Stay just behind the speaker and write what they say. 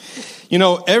You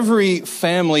know, every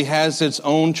family has its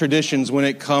own traditions when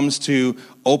it comes to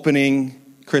opening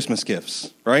Christmas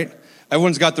gifts, right?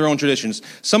 Everyone's got their own traditions.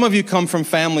 Some of you come from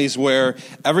families where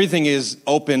everything is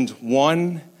opened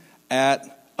one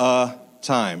at a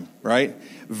time, right?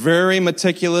 Very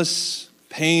meticulous,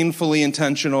 painfully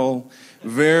intentional,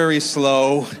 very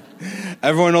slow.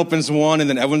 Everyone opens one, and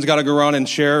then everyone's got to go around and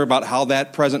share about how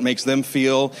that present makes them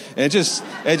feel. And it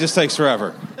just takes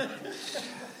forever.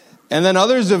 And then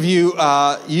others of you,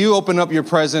 you open up your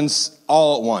presents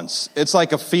all at once. It's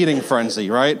like a feeding frenzy,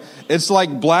 right? It's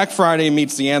like Black Friday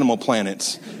meets the Animal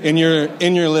Planet in your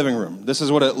living room. This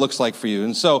is what it looks like for you.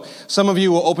 And so some of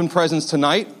you will open presents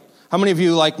tonight. How many of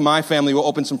you, like my family, will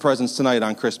open some presents tonight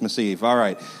on Christmas Eve? All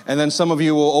right. And then some of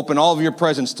you will open all of your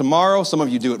presents tomorrow. Some of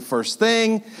you do it first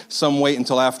thing. Some wait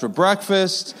until after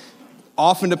breakfast.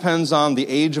 Often depends on the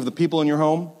age of the people in your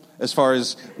home as far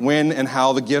as when and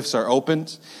how the gifts are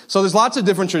opened. So there's lots of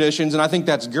different traditions, and I think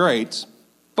that's great.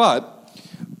 But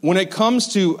when it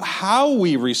comes to how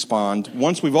we respond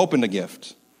once we've opened a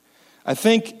gift, I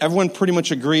think everyone pretty much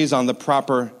agrees on the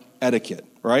proper etiquette,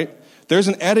 right? There's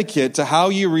an etiquette to how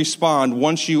you respond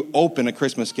once you open a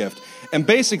Christmas gift. And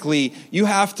basically, you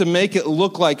have to make it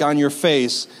look like on your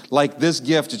face, like this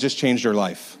gift has just changed your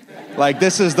life. Like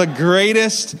this is the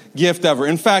greatest gift ever.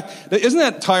 In fact, isn't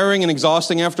that tiring and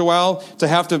exhausting after a while to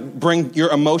have to bring your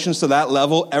emotions to that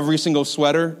level every single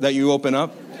sweater that you open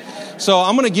up? So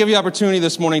I'm going to give you opportunity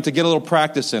this morning to get a little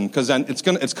practice in, because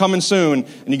it's coming soon,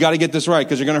 and you got to get this right,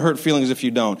 because you're going to hurt feelings if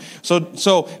you don't.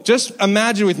 So just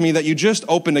imagine with me that you just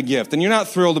opened a gift, and you're not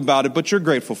thrilled about it, but you're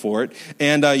grateful for it.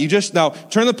 And you just now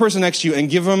turn to the person next to you and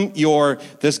give them your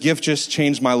 "this gift just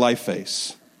changed my life"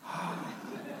 face.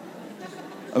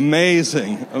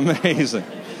 Amazing, amazing,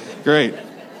 great.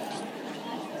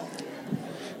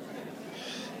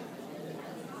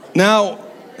 Now,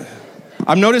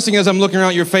 I'm noticing as I'm looking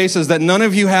around at your faces that none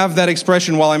of you have that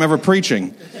expression while I'm ever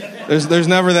preaching. There's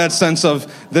never that sense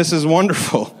of, this is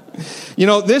wonderful. You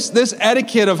know, this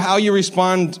etiquette of how you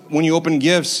respond when you open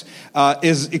gifts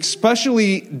is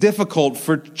especially difficult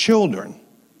for children.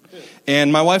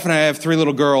 And my wife and I have 3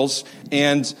 little girls,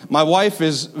 and my wife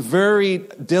is very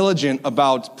diligent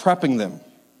about prepping them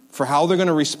for how they're going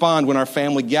to respond when our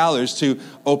family gathers to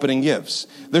opening gifts.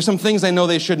 There's some things I know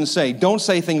they shouldn't say. Don't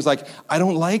say things like, "I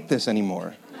don't like this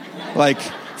anymore." Like,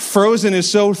 Frozen is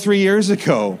so 3 years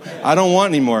ago. I don't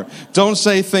want anymore. Don't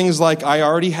say things like, "I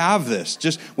already have this."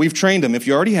 We've trained them. If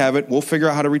you already have it, we'll figure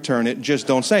out how to return it. Just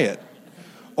don't say it.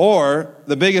 Or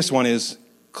the biggest one is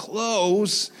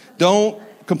clothes. Don't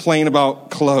complain about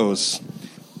clothes.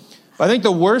 I think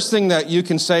the worst thing that you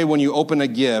can say when you open a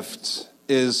gift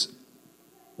is,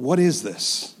 "What is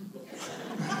this?"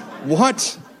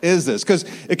 What is this? Because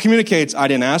it communicates, I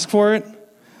didn't ask for it.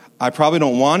 I probably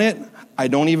don't want it. I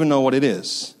don't even know what it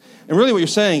is. And really what you're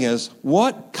saying is,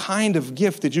 what kind of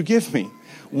gift did you give me?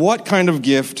 What kind of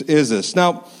gift is this?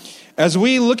 Now, as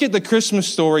we look at the Christmas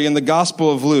story in the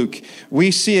Gospel of Luke, we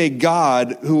see a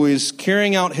God who is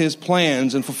carrying out his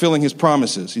plans and fulfilling his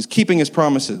promises. He's keeping his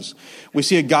promises. We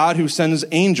see a God who sends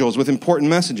angels with important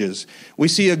messages. We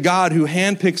see a God who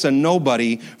handpicks a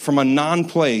nobody from a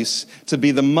non-place to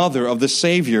be the mother of the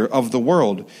Savior of the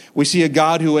world. We see a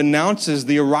God who announces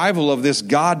the arrival of this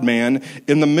God-man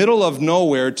in the middle of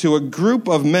nowhere to a group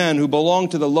of men who belong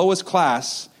to the lowest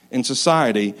class in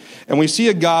society. And we see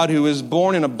a God who is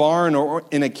born in a barn or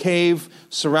in a cave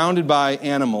surrounded by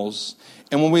animals.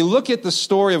 And when we look at the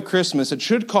story of Christmas, it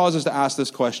should cause us to ask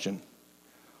this question: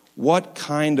 what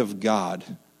kind of God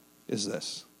is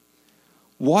this?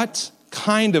 What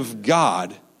kind of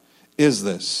God is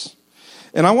this?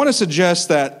 And I want to suggest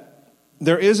that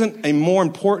there isn't a more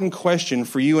important question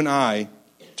for you and I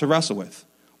to wrestle with.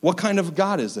 What kind of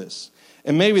God is this?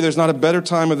 And maybe there's not a better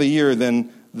time of the year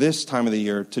than this time of the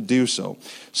year to do so.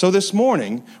 So this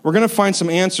morning, we're going to find some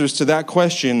answers to that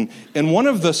question in one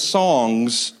of the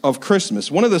songs of Christmas,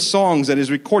 one of the songs that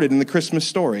is recorded in the Christmas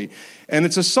story. And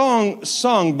it's a song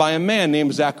sung by a man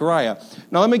named Zechariah.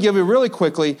 Now let me give you really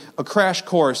quickly a crash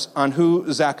course on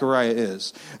who Zechariah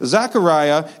is.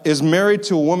 Zechariah is married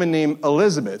to a woman named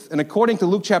Elizabeth. And according to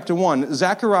Luke chapter 1,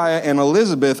 Zechariah and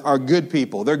Elizabeth are good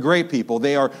people. They're great people.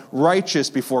 They are righteous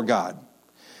before God.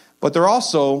 But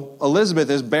Elizabeth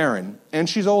is barren, and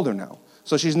she's older now.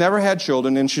 So she's never had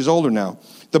children, and she's older now.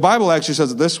 The Bible actually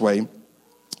says it this way,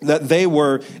 that they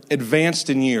were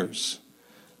advanced in years.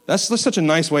 That's such a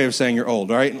nice way of saying you're old,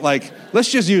 right? Like,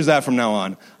 let's just use that from now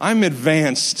on. I'm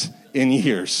advanced in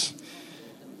years.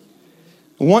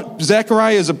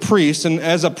 Zechariah is a priest, and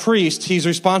as a priest, he's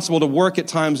responsible to work at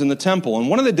times in the temple.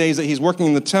 And one of the days that he's working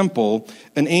in the temple,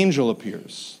 an angel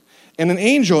appears. And an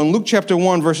angel in Luke chapter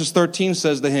 1, verses 13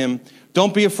 says to him,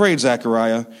 "Don't be afraid,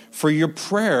 Zechariah, for your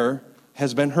prayer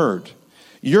has been heard.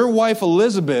 Your wife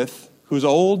Elizabeth, who's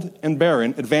old and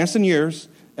barren, advanced in years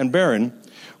and barren,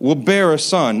 will bear a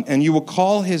son, and you will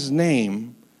call his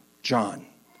name John."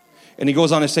 And he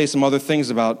goes on to say some other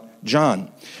things about John.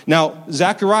 Now,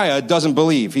 Zechariah doesn't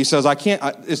believe. He says,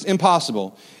 it's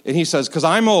impossible. And he says, because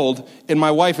I'm old and my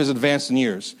wife is advanced in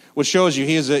years, which shows you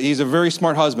he's a very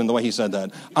smart husband, the way he said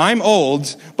that. I'm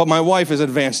old, but my wife is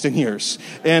advanced in years.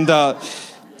 And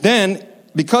then,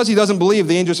 because he doesn't believe,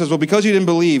 the angel says, well, because you didn't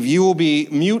believe, you will be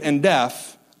mute and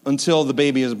deaf until the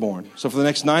baby is born. So for the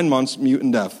next 9 months, mute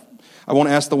and deaf. I won't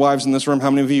ask the wives in this room how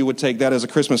many of you would take that as a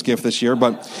Christmas gift this year,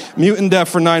 but mute and deaf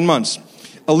for 9 months.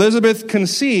 Elizabeth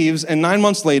conceives, and 9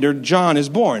 months later, John is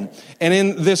born. And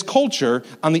in this culture,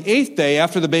 on the 8th day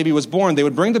after the baby was born, they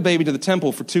would bring the baby to the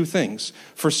temple for 2 things.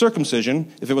 For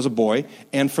circumcision, if it was a boy,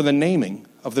 and for the naming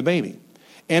of the baby.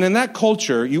 And in that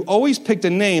culture, you always picked a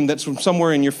name that's from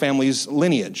somewhere in your family's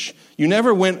lineage. You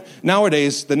never went,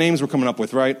 nowadays, the names we're coming up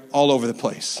with, right? All over the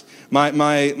place. My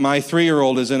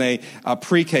 3-year-old is in a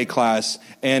pre-K class,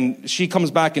 and she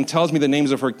comes back and tells me the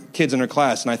names of her kids in her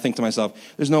class, and I think to myself,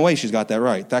 there's no way she's got that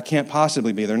right. That can't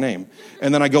possibly be their name.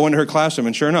 And then I go into her classroom,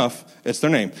 and sure enough, it's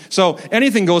their name. So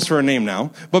anything goes for a name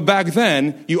now. But back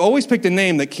then, you always picked a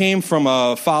name that came from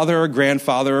a father or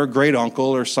grandfather or great uncle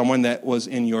or someone that was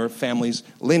in your family's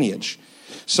lineage.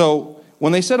 So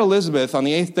when they said Elizabeth on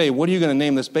the 8th day, what are you going to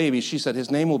name this baby? She said,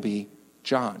 his name will be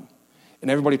John.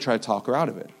 And everybody tried to talk her out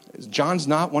of it. John's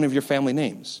not one of your family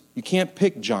names. You can't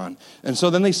pick John. And so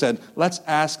then they said, let's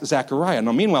ask Zechariah.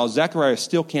 Now, meanwhile, Zechariah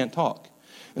still can't talk.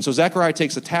 And so Zechariah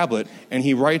takes a tablet, and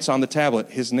he writes on the tablet,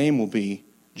 his name will be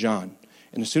John.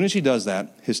 And as soon as he does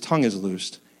that, his tongue is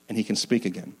loosed, and he can speak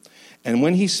again. And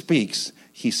when he speaks,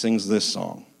 he sings this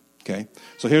song. Okay?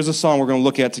 So here's the song we're going to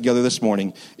look at together this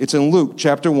morning. It's in Luke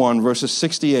chapter 1, verses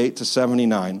 68 to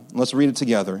 79. Let's read it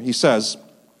together. He says,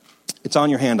 it's on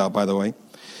your handout, by the way.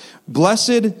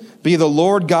 "Blessed be the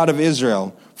Lord God of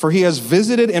Israel, for he has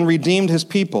visited and redeemed his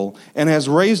people, and has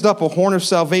raised up a horn of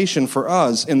salvation for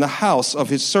us in the house of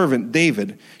his servant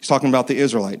David." He's talking about the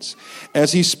Israelites.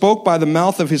 "As he spoke by the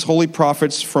mouth of his holy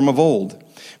prophets from of old,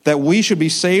 that we should be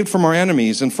saved from our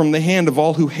enemies and from the hand of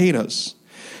all who hate us,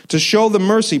 to show the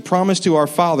mercy promised to our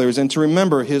fathers, and to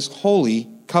remember his holy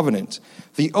covenant,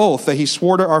 the oath that he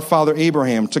swore to our father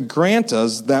Abraham, to grant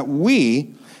us that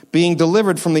we, being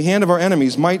delivered from the hand of our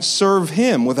enemies, might serve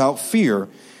him without fear,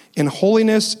 in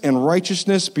holiness and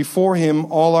righteousness before him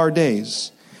all our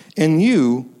days. And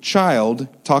you, child,"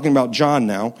 talking about John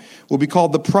now, "will be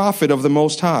called the prophet of the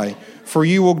Most High, for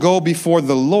you will go before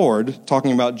the Lord,"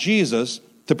 talking about Jesus,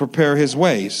 "to prepare his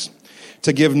ways,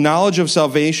 to give knowledge of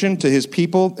salvation to his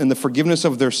people and the forgiveness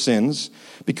of their sins,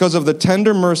 because of the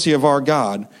tender mercy of our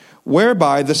God,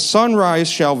 whereby the sunrise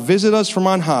shall visit us from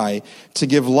on high, to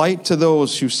give light to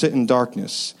those who sit in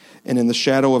darkness and in the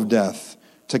shadow of death,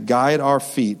 to guide our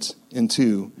feet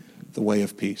into the way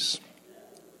of peace."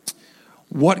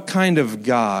 What kind of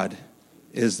God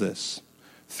is this?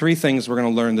 3 things we're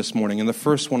going to learn this morning. And the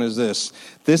first one is this.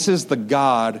 This is the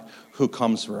God who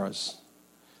comes for us.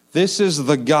 This is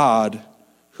the God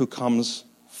who comes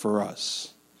for us.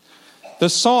 The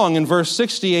song in verse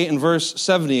 68 and verse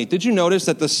 78, did you notice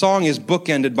that the song is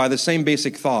bookended by the same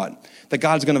basic thought, that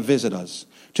God's going to visit us?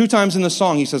 2 times in the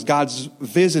song, he says, God's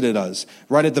visited us,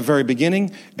 right at the very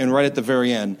beginning and right at the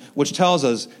very end, which tells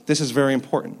us this is very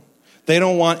important. They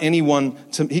don't want anyone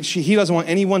to, he doesn't want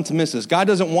anyone to miss this. God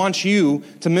doesn't want you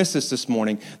to miss this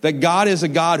morning, that God is a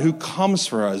God who comes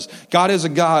for us. God is a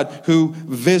God who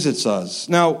visits us.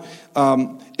 Now,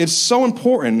 it's so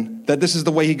important that this is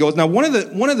the way he goes. Now, one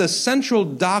of the central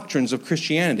doctrines of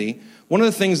Christianity, one of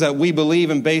the things that we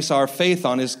believe and base our faith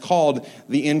on, is called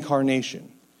the incarnation.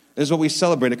 This is what we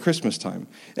celebrate at Christmas time.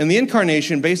 And the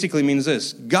incarnation basically means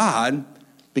this: God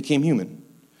became human.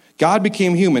 God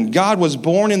became human. God was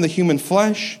born in the human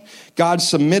flesh. God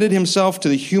submitted himself to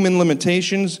the human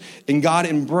limitations, and God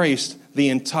embraced the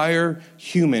entire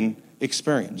human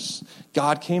experience.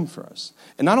 God came for us.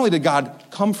 And not only did God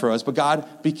come for us, but God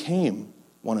became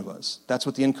one of us. That's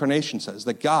what the incarnation says,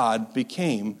 that God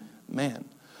became man.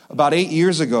 About 8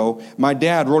 years ago, my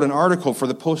dad wrote an article for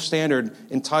the Post-Standard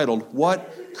entitled,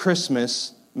 "What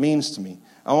Christmas Means to Me."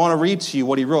 I want to read to you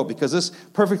what he wrote, because this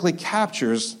perfectly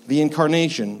captures the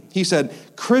incarnation. He said,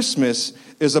 "Christmas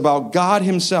is about God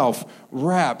himself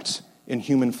wrapped in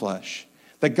human flesh."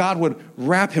 That God would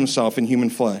wrap himself in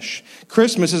human flesh.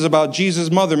 Christmas is about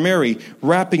Jesus' mother, Mary,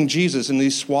 wrapping Jesus in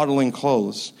these swaddling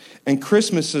clothes. And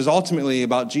Christmas is ultimately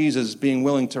about Jesus being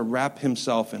willing to wrap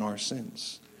himself in our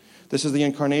sins. This is the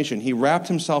incarnation. He wrapped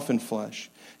himself in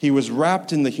flesh. He was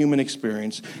wrapped in the human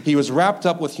experience. He was wrapped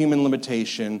up with human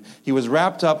limitation. He was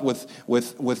wrapped up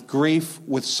with grief,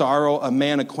 with sorrow, a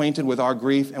man acquainted with our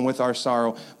grief and with our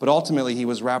sorrow. But ultimately, he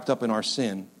was wrapped up in our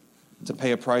sin to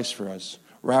pay a price for us.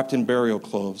 Wrapped in burial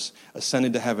clothes,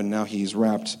 ascended to heaven. Now he's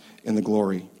wrapped in the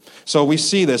glory. So we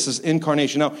see this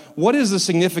incarnation. Now, what is the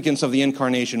significance of the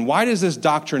incarnation? Why does this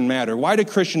doctrine matter? Why do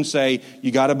Christians say,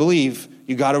 you got to believe,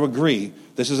 you got to agree?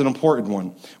 This is an important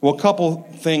one. Well, a couple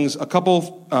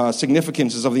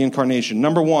significances of the incarnation.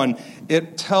 Number one,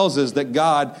 it tells us that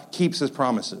God keeps his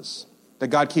promises. That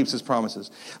God keeps his promises.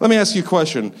 Let me ask you a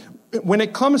question. When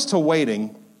it comes to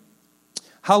waiting,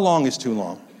 how long is too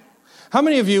long? How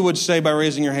many of you would say by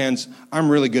raising your hands, I'm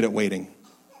really good at waiting?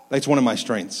 That's one of my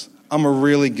strengths. I'm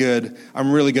really good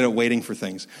at waiting for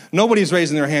things. Nobody's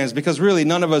raising their hands because really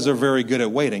none of us are very good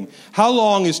at waiting. How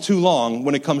long is too long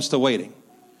when it comes to waiting?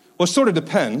 Well, it sort of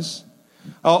depends.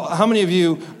 How many of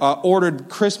you ordered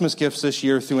Christmas gifts this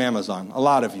year through Amazon? A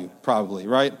lot of you, probably,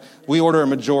 right? We order a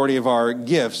majority of our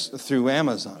gifts through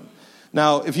Amazon.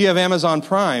 Now, if you have Amazon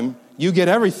Prime, you get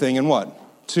everything in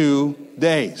what? 2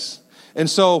 days. And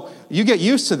so you get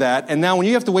used to that, and now when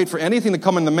you have to wait for anything to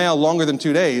come in the mail longer than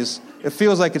 2 days, it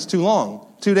feels like it's too long.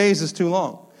 2 days is too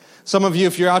long. Some of you,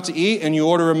 if you're out to eat and you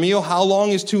order a meal, how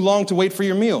long is too long to wait for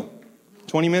your meal?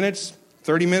 20 minutes?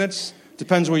 30 minutes?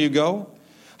 Depends where you go.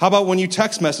 How about when you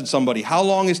text message somebody? How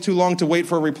long is too long to wait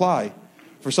for a reply?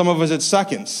 For some of us, it's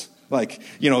seconds. Like,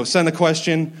 send a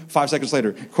question, 5 seconds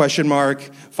later, question mark,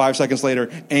 5 seconds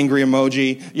later, angry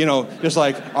emoji. Just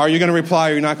like, are you going to reply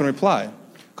or are you not going to reply?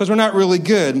 Because we're not really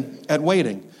good at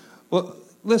waiting. Well,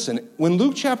 listen, when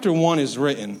Luke chapter 1 is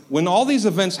written, when all these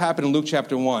events happen in Luke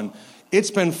chapter 1,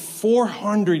 it's been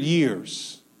 400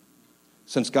 years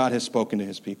since God has spoken to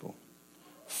his people.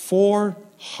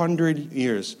 400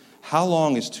 years. How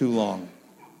long is too long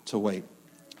to wait?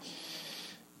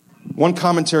 One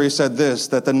commentary said this,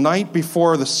 that the night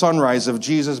before the sunrise of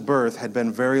Jesus' birth had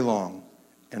been very long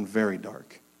and very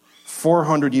dark.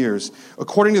 400 years.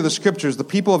 According to the scriptures, the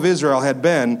people of Israel had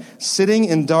been sitting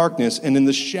in darkness and in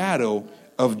the shadow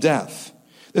of death.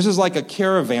 This is like a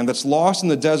caravan that's lost in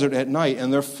the desert at night,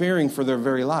 and they're fearing for their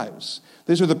very lives.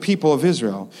 These are the people of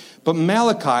Israel. But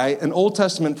Malachi, an Old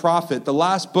Testament prophet, the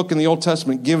last book in the Old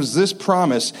Testament, gives this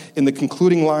promise in the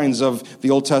concluding lines of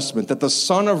the Old Testament, that the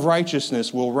Son of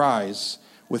Righteousness will rise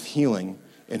with healing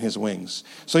in his wings.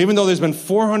 So even though there's been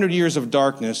 400 years of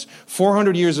darkness,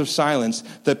 400 years of silence,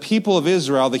 the people of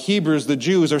Israel, the Hebrews, the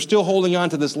Jews, are still holding on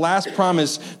to this last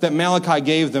promise that Malachi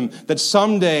gave them, that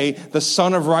someday the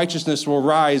Son of Righteousness will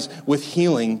rise with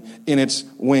healing in its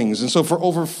wings. And so for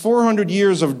over 400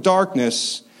 years of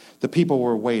darkness, the people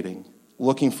were waiting,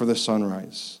 looking for the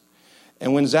sunrise.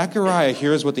 And when Zechariah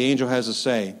hears what the angel has to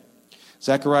say,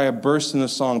 Zechariah bursts into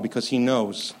song because he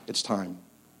knows it's time.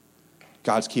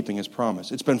 God's keeping his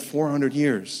promise. It's been 400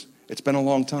 years. It's been a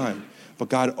long time. But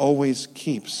God always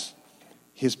keeps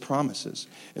his promises.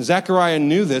 And Zechariah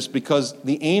knew this because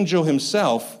the angel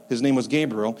himself, his name was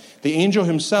Gabriel, the angel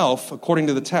himself, according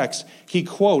to the text, he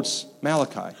quotes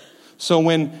Malachi. So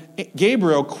when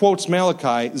Gabriel quotes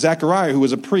Malachi, Zechariah, who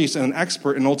was a priest and an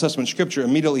expert in Old Testament scripture,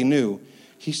 immediately knew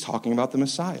he's talking about the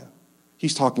Messiah.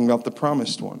 He's talking about the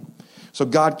promised one. So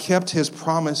God kept his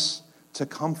promise to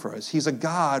come for us. He's a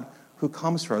God who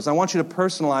comes for us. I want you to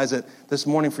personalize it this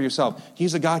morning for yourself.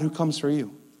 He's a God who comes for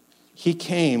you. He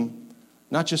came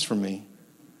not just for me,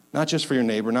 not just for your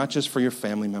neighbor, not just for your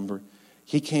family member.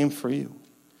 He came for you.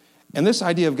 And this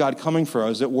idea of God coming for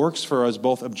us, it works for us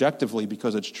both objectively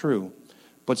because it's true,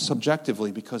 but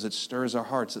subjectively because it stirs our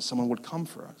hearts that someone would come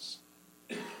for us.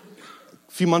 A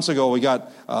few months ago, we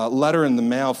got a letter in the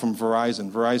mail from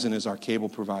Verizon. Verizon is our cable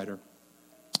provider.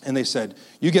 And they said,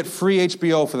 you get free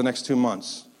HBO for the next 2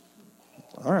 months.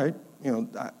 All right,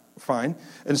 fine.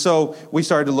 And so we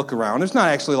started to look around. There's not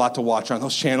actually a lot to watch on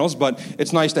those channels, but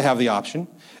it's nice to have the option.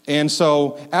 And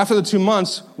so after the 2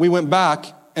 months, we went back,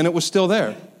 and it was still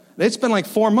there. It's been like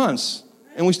 4 months,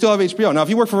 and we still have HBO. Now, if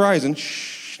you work for Verizon,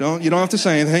 you don't have to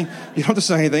say anything. You don't have to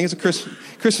say anything. It's a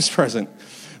Christmas present.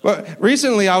 But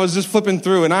recently, I was just flipping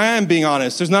through, and I am being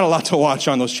honest, there's not a lot to watch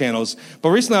on those channels. But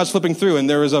recently, I was flipping through, and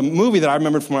there was a movie that I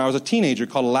remembered from when I was a teenager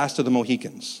called Last of the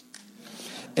Mohicans.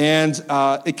 And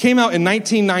it came out in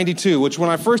 1992, which when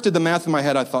I first did the math in my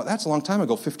head, I thought, that's a long time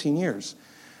ago, 15 years.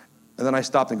 And then I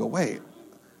stopped and go, wait,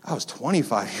 that was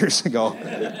 25 years ago.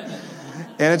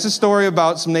 And it's a story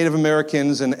about some Native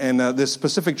Americans and this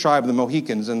specific tribe, the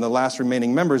Mohicans, and the last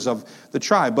remaining members of the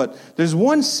tribe. But there's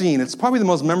one scene, it's probably the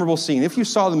most memorable scene. If you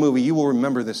saw the movie, you will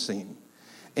remember this scene.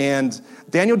 And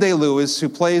Daniel Day-Lewis, who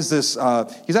plays this,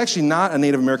 he's actually not a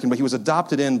Native American, but he was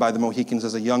adopted in by the Mohicans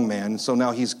as a young man, so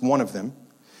now he's one of them.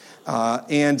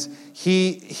 And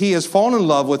he has fallen in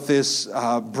love with this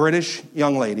British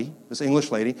young lady, this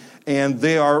English lady, and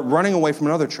they are running away from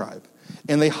another tribe.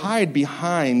 And they hide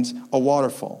behind a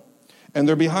waterfall. And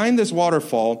they're behind this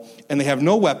waterfall, and they have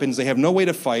no weapons, they have no way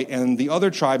to fight, and the other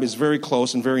tribe is very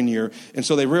close and very near. And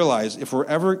so they realize if we're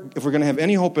going to have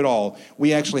any hope at all,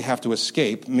 we actually have to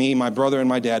escape. Me, my brother, and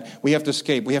my dad, we have to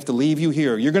escape. We have to leave you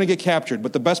here. You're going to get captured,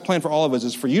 but the best plan for all of us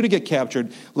is for you to get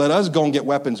captured. Let us go and get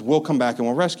weapons. We'll come back and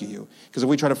we'll rescue you. Because if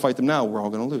we try to fight them now, we're all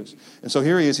going to lose. And so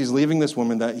here he is. He's leaving this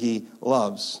woman that he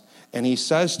loves. And he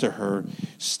says to her,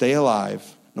 stay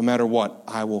alive. No matter what,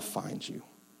 I will find you.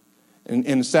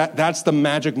 And that's the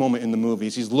magic moment in the movie.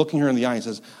 He's looking her in the eye and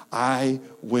says, I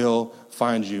will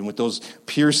find you. And with those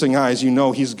piercing eyes, you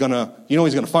know he's gonna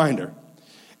find her.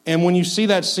 And when you see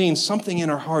that scene, something in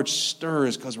our hearts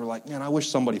stirs because we're like, man, I wish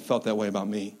somebody felt that way about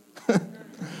me.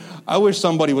 I wish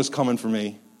somebody was coming for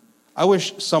me. I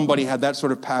wish somebody had that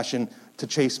sort of passion to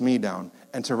chase me down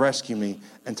and to rescue me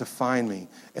and to find me.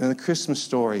 And in the Christmas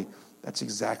story, that's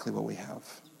exactly what we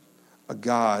have. A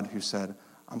God who said,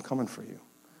 I'm coming for you.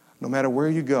 No matter where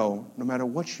you go, no matter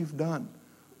what you've done,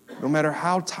 no matter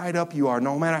how tied up you are,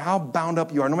 no matter how bound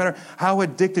up you are, no matter how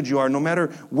addicted you are, no matter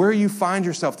where you find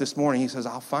yourself this morning, he says,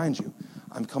 I'll find you.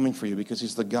 I'm coming for you because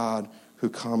he's the God who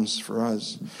comes for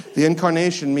us. The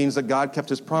incarnation means that God kept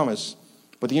his promise,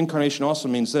 but the incarnation also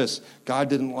means this. God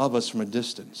didn't love us from a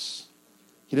distance.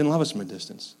 He didn't love us from a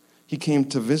distance. He came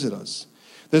to visit us.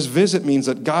 This visit means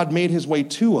that God made his way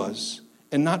to us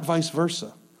and not vice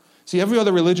versa. See, every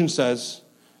other religion says,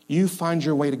 you find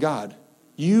your way to God.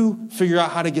 You figure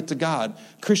out how to get to God.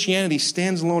 Christianity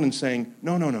stands alone in saying,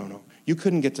 no. You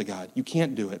couldn't get to God. You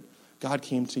can't do it. God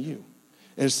came to you.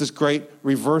 And it's this great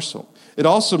reversal. It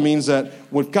also means that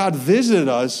when God visited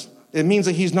us, it means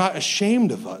that he's not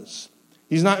ashamed of us.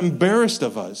 He's not embarrassed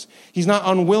of us. He's not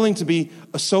unwilling to be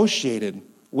associated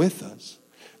with us.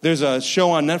 There's a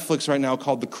show on Netflix right now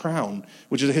called The Crown,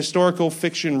 which is a historical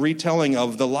fiction retelling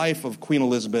of the life of Queen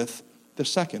Elizabeth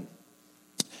II.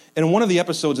 And in one of the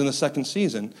episodes in the second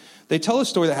season, they tell a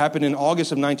story that happened in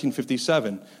August of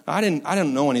 1957. Now, I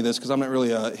didn't know any of this because I'm not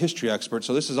really a history expert,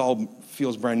 so this is all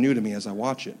feels brand new to me as I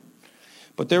watch it.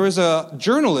 But there was a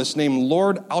journalist named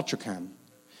Lord Altrickham,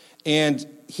 and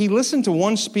he listened to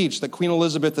one speech that Queen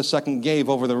Elizabeth II gave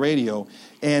over the radio,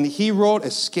 and he wrote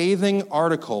a scathing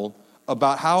article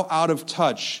about how out of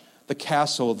touch the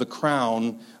castle, the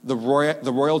crown, the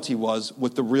royalty was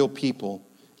with the real people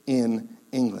in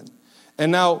England.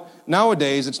 And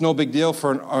nowadays, it's no big deal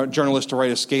for a journalist to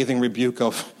write a scathing rebuke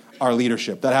of our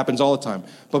leadership. That happens all the time.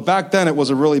 But back then, it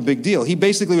was a really big deal. He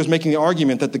basically was making the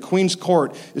argument that the Queen's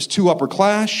court is too upper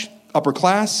class,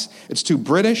 it's too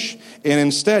British, and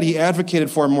instead he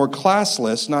advocated for a more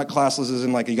classless, not classless as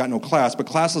in like you got no class, but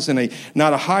classless in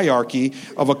not a hierarchy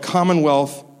of a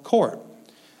Commonwealth court.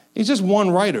 He's just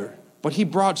one writer, but he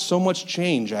brought so much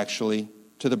change, actually,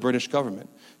 to the British government.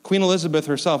 Queen Elizabeth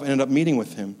herself ended up meeting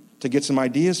with him to get some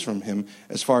ideas from him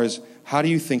as far as how do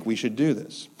you think we should do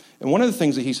this? And one of the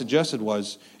things that he suggested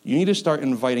was you need to start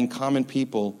inviting common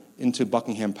people into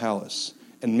Buckingham Palace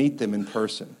and meet them in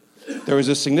person. There was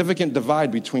a significant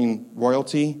divide between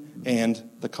royalty and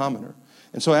the commoner.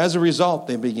 And so as a result,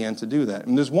 they began to do that.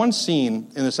 And there's one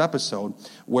scene in this episode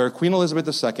where Queen Elizabeth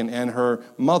II and her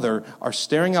mother are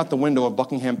staring out the window of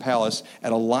Buckingham Palace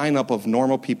at a lineup of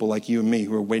normal people like you and me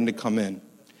who are waiting to come in.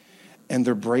 And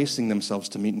they're bracing themselves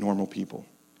to meet normal people.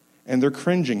 And they're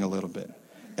cringing a little bit.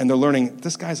 And they're learning,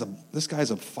 this guy's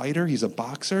a fighter, he's a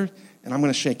boxer, and I'm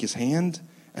going to shake his hand,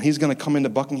 and he's going to come into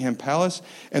Buckingham Palace.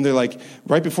 And they're like,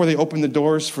 right before they open the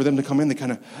doors for them to come in, they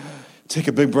kind of take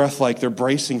a big breath like they're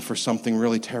bracing for something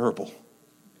really terrible.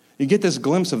 You get this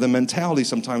glimpse of the mentality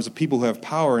sometimes of people who have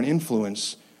power and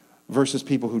influence versus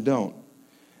people who don't.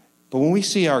 But when we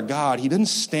see our God, he didn't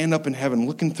stand up in heaven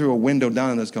looking through a window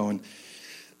down at us going,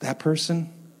 that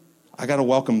person, I got to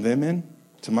welcome them in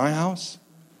to my house.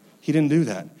 He didn't do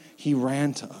that. He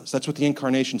ran to us. That's what the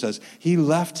incarnation says. He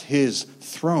left his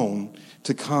throne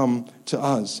to come to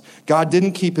us. God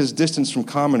didn't keep his distance from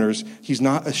commoners. He's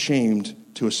not ashamed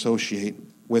to associate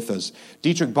with us.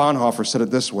 Dietrich Bonhoeffer said it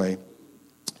this way: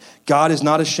 God is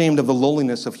not ashamed of the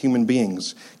lowliness of human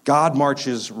beings. God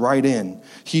marches right in.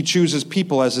 He chooses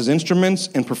people as his instruments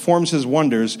and performs his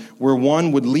wonders where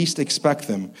one would least expect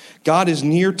them. God is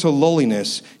near to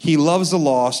lowliness. He loves the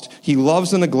lost. He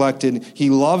loves the neglected. He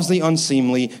loves the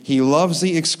unseemly. He loves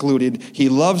the excluded. He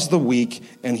loves the weak,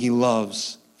 and he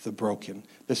loves the broken.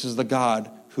 This is the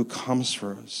God who comes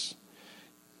for us.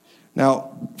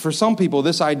 Now, for some people,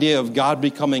 this idea of God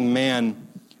becoming man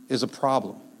is a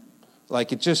problem.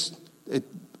 Like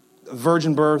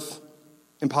virgin birth,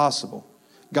 impossible.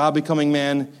 God becoming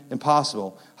man,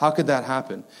 impossible. How could that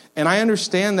happen? And I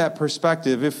understand that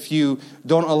perspective if you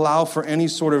don't allow for any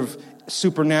sort of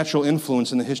supernatural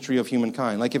influence in the history of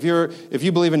humankind. Like if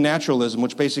you believe in naturalism,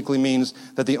 which basically means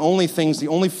that the only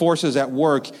forces at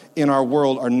work in our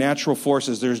world are natural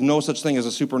forces. There's no such thing as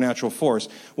a supernatural force.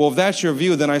 Well, if that's your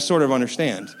view, then I sort of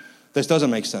understand. This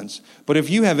doesn't make sense. But if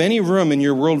you have any room in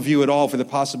your worldview at all for the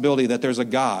possibility that there's a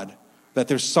God, that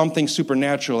there's something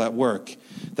supernatural at work,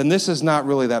 then this is not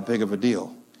really that big of a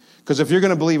deal. Because if you're going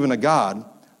to believe in a God,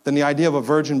 then the idea of a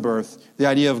virgin birth, the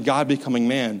idea of God becoming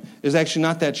man, is actually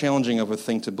not that challenging of a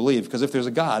thing to believe. Because if there's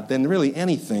a God, then really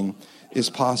anything is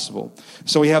possible.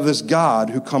 So we have this God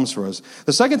who comes for us.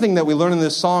 The second thing that we learn in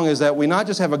this song is that we not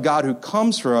just have a God who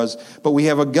comes for us, but we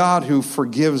have a God who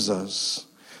forgives us.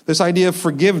 This idea of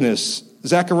forgiveness,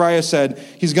 Zechariah said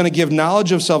he's going to give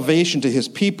knowledge of salvation to his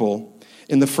people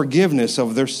in the forgiveness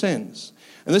of their sins.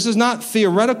 And this is not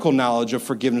theoretical knowledge of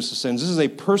forgiveness of sins. This is a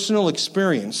personal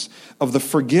experience of the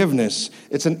forgiveness.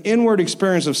 It's an inward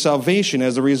experience of salvation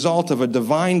as a result of a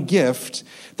divine gift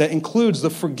that includes the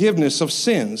forgiveness of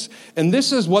sins. And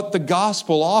this is what the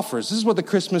gospel offers. This is what the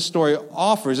Christmas story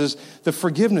offers, is the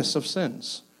forgiveness of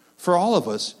sins for all of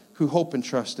us who hope and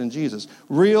trust in Jesus.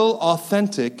 Real,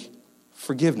 authentic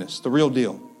forgiveness, the real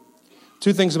deal.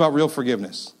 Two things about real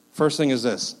forgiveness. First thing is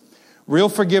this. Real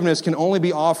forgiveness can only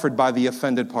be offered by the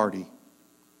offended party.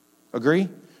 Agree?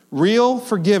 Real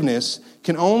forgiveness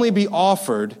can only be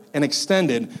offered and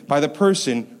extended by the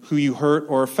person who you hurt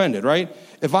or offended, right?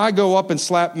 If I go up and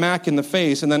slap Mac in the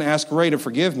face and then ask Ray to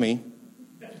forgive me,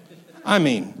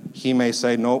 he may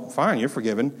say, no, fine, you're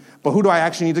forgiven. But who do I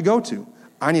actually need to go to?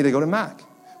 I need to go to Mac.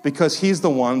 Because he's the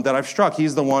one that I've struck.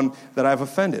 He's the one that I've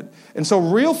offended. And so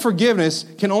real forgiveness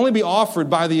can only be offered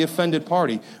by the offended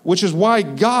party, which is why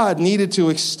God needed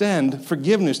to extend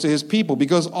forgiveness to his people,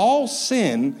 because all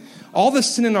the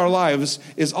sin in our lives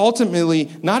is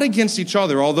ultimately not against each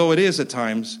other, although it is at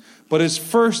times, but is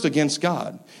first against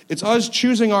God. It's us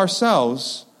choosing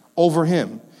ourselves over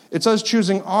him. It's us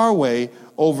choosing our way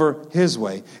over his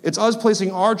way. It's us placing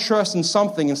our trust in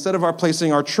something instead of our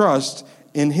placing our trust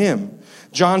in him.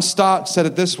 John Stott said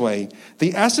it this way: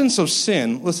 the essence of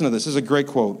sin, listen to this is a great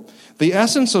quote. The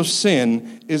essence of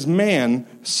sin is man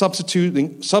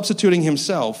substituting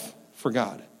himself for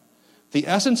God. The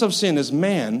essence of sin is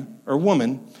man or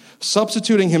woman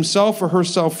substituting himself or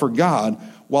herself for God,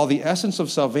 while the essence of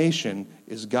salvation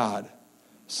is God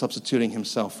substituting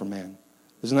himself for man.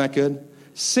 Isn't that good?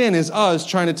 Sin is us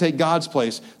trying to take God's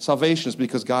place. Salvation is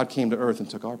because God came to earth and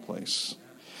took our place.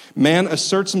 Man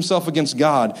asserts himself against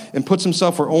God and puts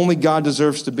himself where only God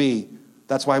deserves to be.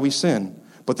 That's why we sin.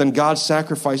 But then God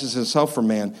sacrifices himself for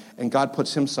man, and God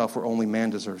puts himself where only man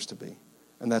deserves to be.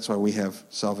 And that's why we have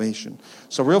salvation.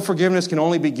 So real forgiveness can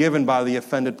only be given by the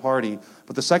offended party.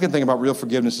 But the second thing about real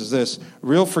forgiveness is this: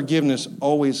 real forgiveness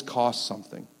always costs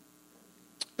something.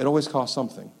 It always costs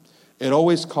something. It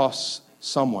always costs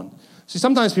someone. See,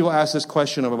 sometimes people ask this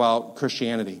question about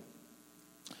Christianity.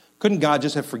 Couldn't God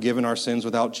just have forgiven our sins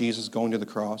without Jesus going to the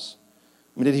cross?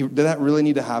 Did that really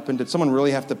need to happen? Did someone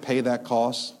really have to pay that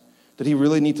cost? Did he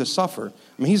really need to suffer?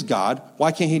 He's God.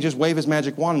 Why can't he just wave his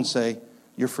magic wand and say,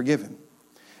 you're forgiven?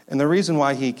 And the reason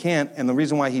why he can't and the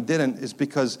reason why he didn't is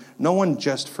because no one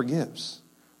just forgives.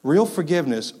 Real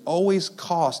forgiveness always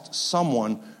costs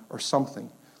someone or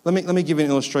something. Let me give you an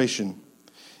illustration.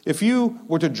 If you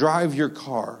were to drive your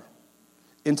car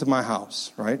into my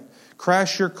house, right?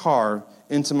 Crash your car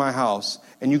into my house,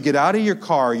 and you get out of your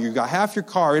car, you got half your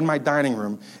car in my dining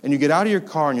room, and you get out of your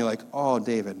car and you're like, oh,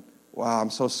 David, wow, I'm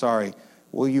so sorry.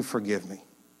 Will you forgive me?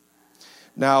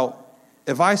 Now,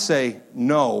 if I say,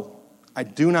 no, I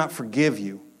do not forgive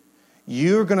you,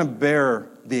 you're going to bear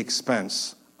the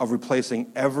expense of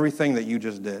replacing everything that you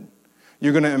just did.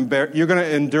 You're going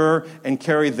to endure and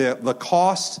carry the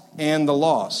cost and the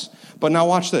loss. But now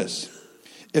watch this.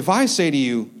 If I say to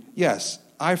you, yes,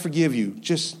 I forgive you,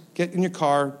 just get in your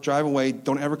car, drive away,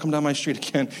 don't ever come down my street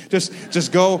again.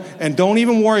 Just go and don't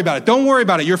even worry about it. Don't worry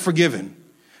about it, you're forgiven.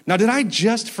 Now, did I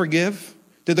just forgive?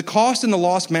 Did the cost and the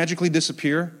loss magically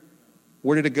disappear?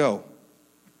 Where did it go?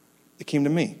 It came to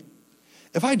me.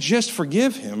 If I just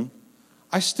forgive him,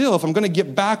 if I'm going to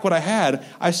get back what I had,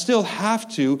 I still have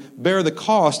to bear the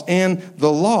cost and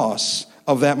the loss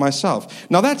of that myself.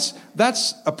 Now that's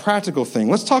a practical thing.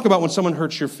 Let's talk about when someone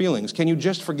hurts your feelings. Can you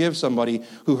just forgive somebody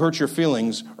who hurt your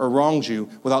feelings or wronged you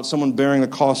without someone bearing the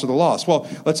cost of the loss? Well,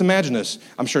 let's imagine this.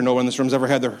 I'm sure no one in this room's ever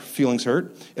had their feelings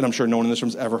hurt, and I'm sure no one in this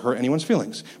room's ever hurt anyone's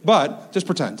feelings. But just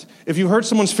pretend. If you hurt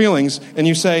someone's feelings and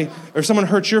you say, or someone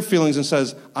hurts your feelings and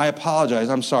says, I apologize,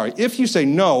 I'm sorry. If you say,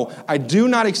 no, I do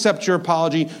not accept your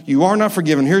apology, you are not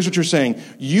forgiven, here's what you're saying.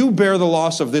 You bear the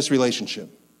loss of this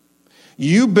relationship.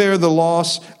 You bear the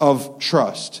loss of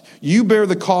trust. You bear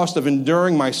the cost of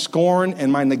enduring my scorn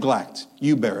and my neglect.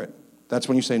 You bear it. That's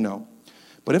when you say no.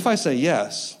 But if I say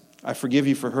yes, I forgive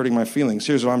you for hurting my feelings,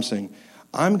 here's what I'm saying.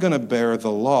 I'm going to bear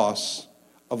the loss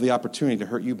of the opportunity to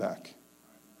hurt you back.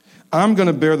 I'm going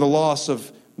to bear the loss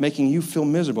of making you feel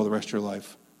miserable the rest of your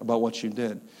life about what you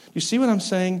did. You see what I'm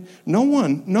saying? No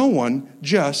one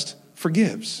just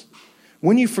forgives.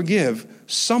 When you forgive,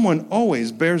 someone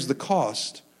always bears the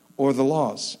cost or the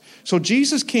loss. So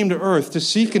Jesus came to earth to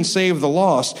seek and save the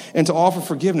lost and to offer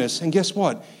forgiveness. And guess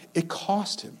what? It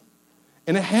cost him.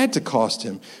 And it had to cost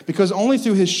him, because only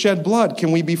through his shed blood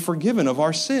can we be forgiven of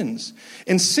our sins.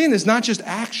 And sin is not just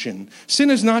action. Sin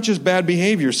is not just bad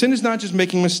behavior. Sin is not just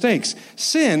making mistakes.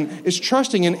 Sin is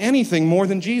trusting in anything more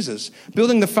than Jesus,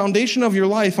 building the foundation of your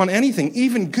life on anything,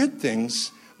 even good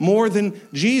things, more than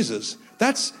Jesus.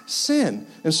 That's sin.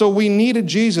 And so we needed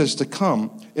Jesus to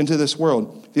come into this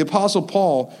world. The Apostle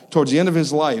Paul, towards the end of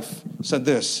his life, said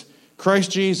this, Christ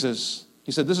Jesus,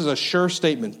 he said, this is a sure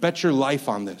statement. Bet your life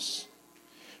on this.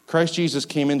 Christ Jesus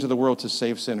came into the world to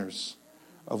save sinners,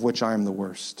 of which I am the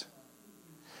worst.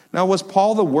 Now, was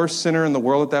Paul the worst sinner in the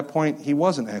world at that point? He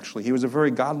wasn't, actually. He was a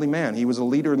very godly man. He was a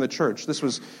leader in the church. This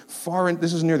was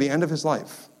near the end of his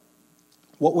life.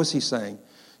 What was he saying?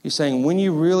 He's saying, when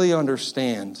you really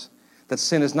understand that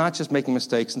sin is not just making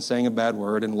mistakes and saying a bad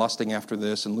word and lusting after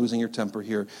this and losing your temper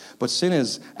here, but sin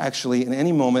is actually in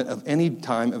any moment of any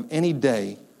time of any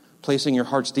day placing your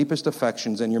heart's deepest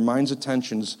affections and your mind's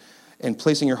attentions and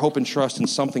placing your hope and trust in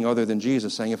something other than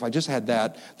Jesus, saying, if I just had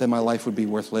that, then my life would be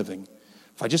worth living.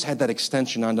 If I just had that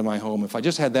extension onto my home, if I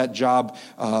just had that job,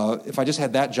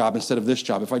 instead of this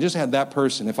job, if I just had that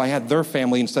person, if I had their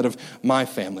family instead of my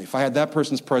family, if I had that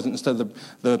person's present instead of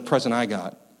the present I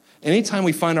got. Anytime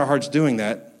we find our hearts doing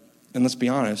that, and let's be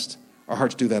honest, our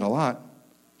hearts do that a lot,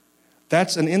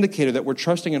 that's an indicator that we're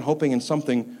trusting and hoping in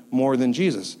something more than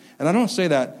Jesus. And I don't say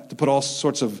that to put all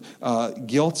sorts of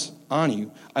guilt on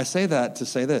you. I say that to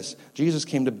say this. Jesus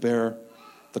came to bear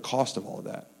the cost of all of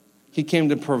that. He came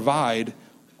to provide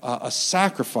a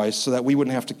sacrifice so that we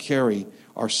wouldn't have to carry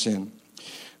our sin.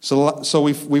 So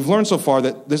we've learned so far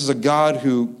that this is a God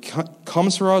who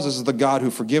comes for us. This is the God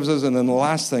who forgives us. And then the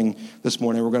last thing this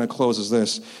morning we're going to close is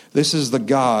this. This is the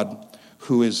God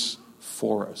who is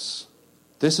for us.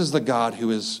 This is the God who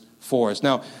is for us.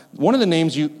 Now, one of the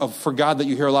names for God that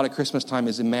you hear a lot at Christmas time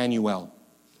is Emmanuel.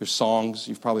 There's songs,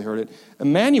 you've probably heard it.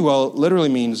 Emmanuel literally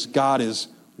means God is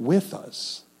with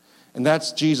us. And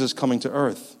that's Jesus coming to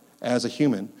earth as a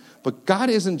human. But God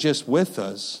isn't just with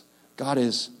us, God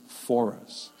is for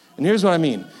us. And here's what I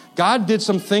mean. God did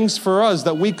some things for us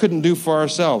that we couldn't do for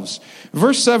ourselves.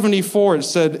 Verse 74, it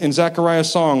said in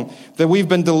Zechariah's song, that we've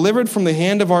been delivered from the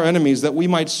hand of our enemies, that we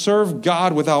might serve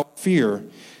God without fear,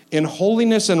 in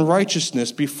holiness and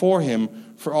righteousness before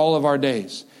him for all of our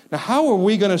days. Now, how are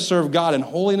we going to serve God in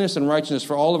holiness and righteousness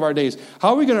for all of our days? How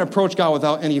are we going to approach God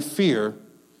without any fear?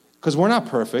 Because we're not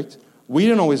perfect. We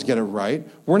didn't always get it right.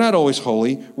 We're not always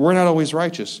holy. We're not always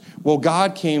righteous. Well,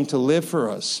 God came to live for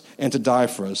us and to die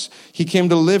for us. He came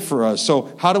to live for us.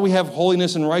 So how do we have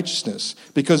holiness and righteousness?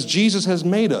 Because Jesus has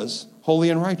made us holy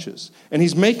and righteous. And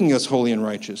he's making us holy and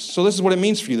righteous. So this is what it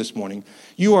means for you this morning.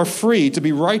 You are free to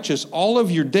be righteous all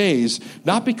of your days,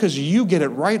 not because you get it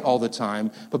right all the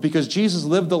time, but because Jesus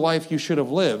lived the life you should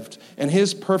have lived, and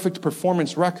his perfect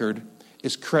performance record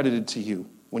is credited to you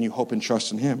when you hope and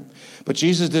trust in him. But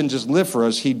Jesus didn't just live for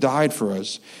us, he died for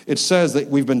us. It says that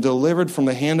we've been delivered from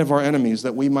the hand of our enemies,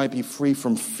 that we might be free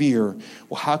from fear.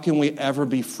 Well, how can we ever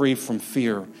be free from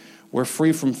fear? We're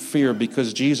free from fear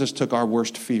because Jesus took our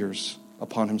worst fears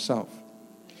upon himself.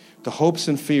 The hopes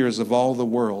and fears of all the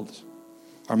world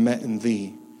are met in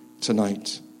thee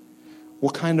tonight.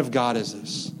 What kind of God is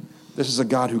this? This is a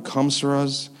God who comes for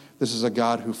us. This is a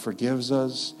God who forgives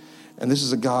us. And this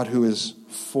is a God who is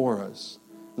for us.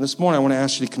 And this morning I want to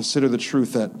ask you to consider the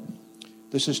truth that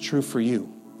this is true for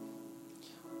you.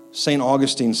 St.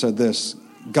 Augustine said this,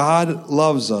 God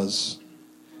loves us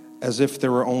as if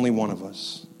there were only one of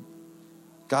us.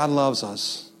 God loves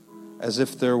us as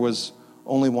if there was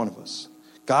only one of us.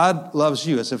 God loves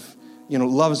you as if,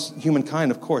 loves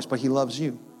humankind, of course, but he loves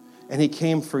you. And he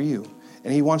came for you.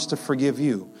 and he wants to forgive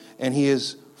you, and he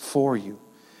is for you.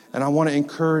 And I want to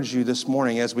encourage you this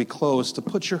morning as we close to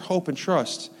put your hope and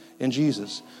trust in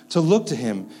Jesus, to look to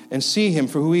him and see him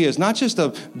for who he is. Not just a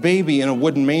baby in a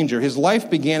wooden manger. His life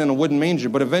began in a wooden manger,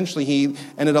 but eventually he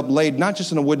ended up laid not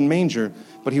just in a wooden manger,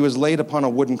 but he was laid upon a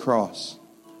wooden cross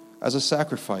as a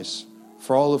sacrifice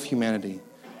for all of humanity,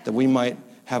 that we might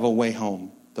have a way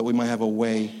home, that we might have a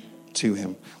way to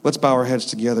him. Let's bow our heads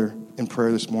together in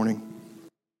prayer this morning.